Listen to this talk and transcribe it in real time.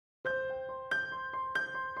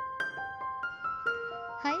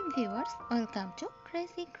Hi viewers, welcome to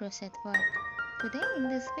Crazy Crochet World. Today in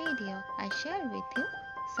this video, I share with you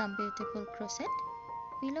some beautiful crochet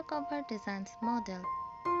pillow cover designs model.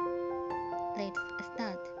 Let's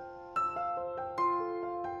start.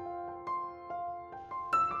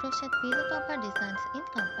 Crochet pillow cover designs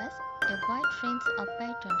encompass a wide range of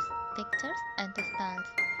patterns, textures and styles,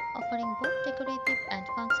 offering both decorative and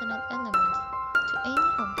functional elements to any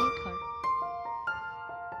home decor.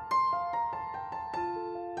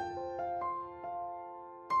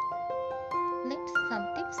 Let's some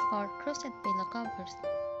tips for crochet pillow covers.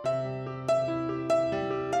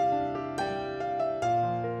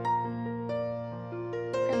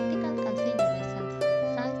 Practical considerations: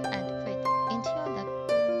 size and fit. Ensure the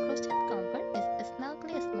crochet cover is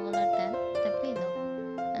snugly smaller than the pillow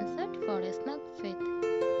and set for a snug fit.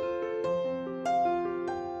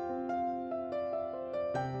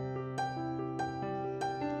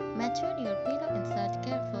 Measure your pillow insert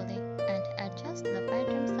carefully and adjust the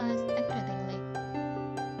pattern size accordingly.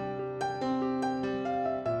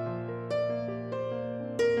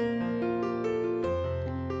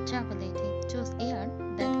 Travelability: choose yarn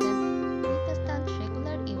that can withstand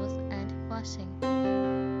regular use and washing.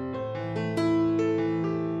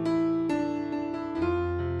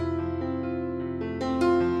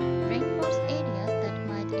 Reinforce areas that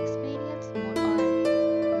might experience more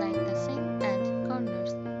oil, like the seam and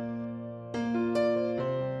corners.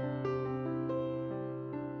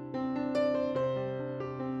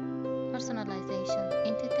 Personalization: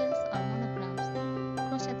 in details or monograms.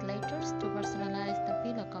 Crochet letters to personalize the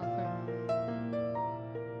pillow cover.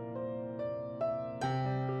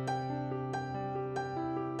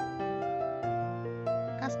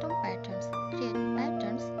 Custom patterns: create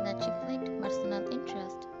patterns that reflect personal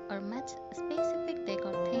interest or match specific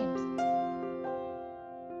decor themes.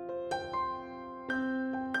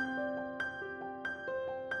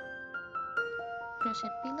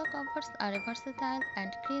 Crochet pillow covers are a versatile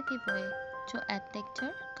and creative way to add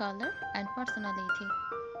texture, color, and personality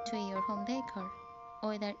to your home decor.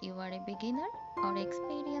 Whether you are a beginner or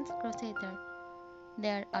experienced crocheter,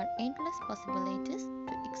 there are endless possibilities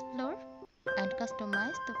to explore and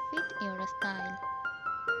customize to fit your style.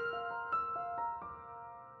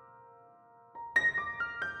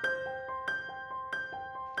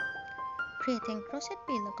 Creating crochet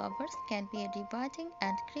pillow covers can be a rewarding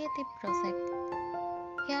and creative project.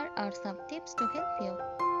 Here are some tips to help you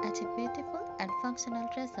achieve beautiful and functional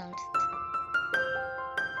results.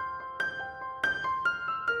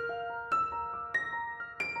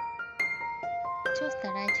 Choose the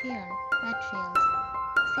right yarn. Materials: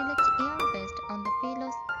 select yarn based on the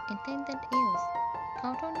pillow's intended use.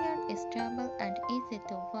 Cotton yarn is durable and easy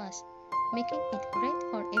to wash, making it great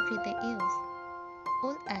for everyday use.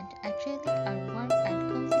 Wool and acrylic are warm and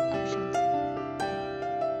cozy options.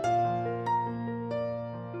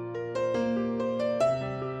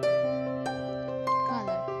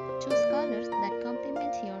 Color: choose colors that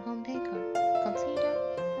complement your home decor. Consider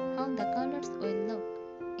how the colors will look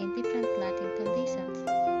in different lighting conditions.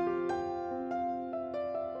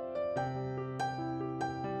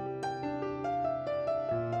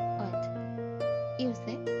 Weight: use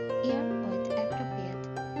a yarn weight appropriate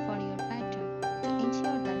for your pattern to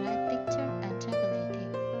ensure the right texture and durability.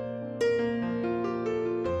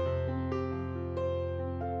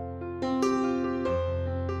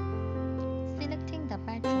 Selecting the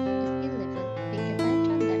pattern: skill level. Pick a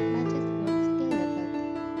pattern that matches your skill level.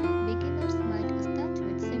 Beginners might start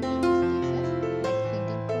with simple stitches like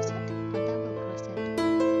single crochet or double crochet.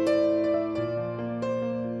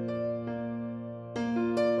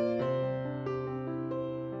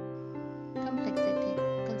 Complexity: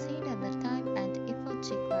 consider the time and effort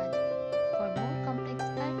required for more complex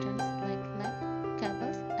patterns like lap,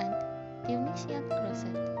 cables, and Tunisian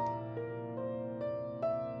crochet.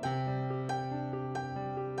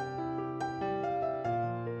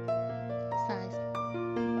 Size: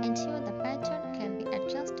 ensure the pattern can be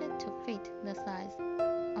adjusted to fit the size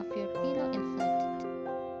of your pillow insert.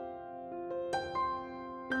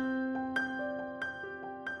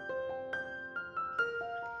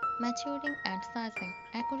 Maturing and sizing: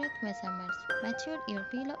 accurate measurements. Measure your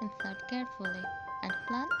pillow insert carefully and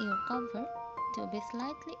plan your cover to be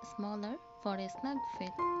slightly smaller for a snug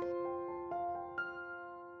fit.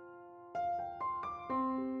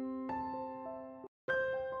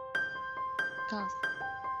 Gauze: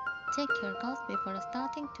 check your gauze before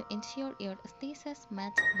starting to ensure your stitches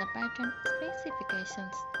match the pattern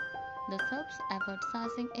specifications. This helps avoid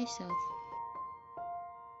sizing issues.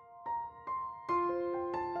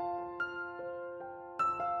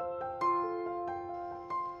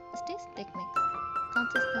 Stitch techniques: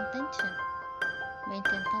 consistent tension.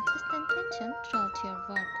 Maintain consistent tension throughout your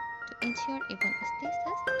work to ensure even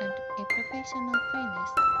stitches and a professional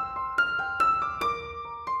finish.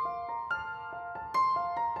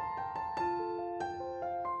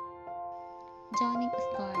 Joining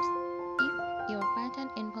scars. If your pattern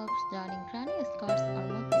involves joining granny scars or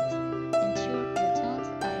motifs, ensure your joins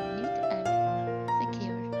are neat and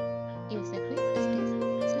secure. Use a quick stitch,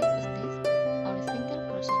 slip stitch, or a single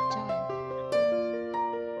crochet join.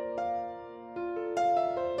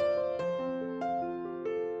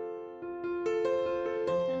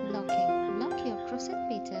 Blocking. Block your crochet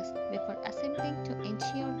pieces before assembling to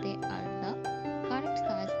ensure they are the correct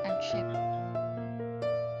size and shape.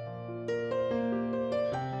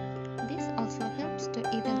 This also helps to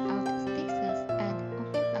even out stitches and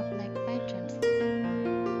open up like patterns.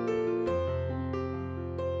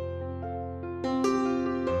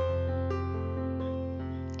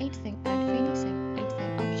 Easing and finishing.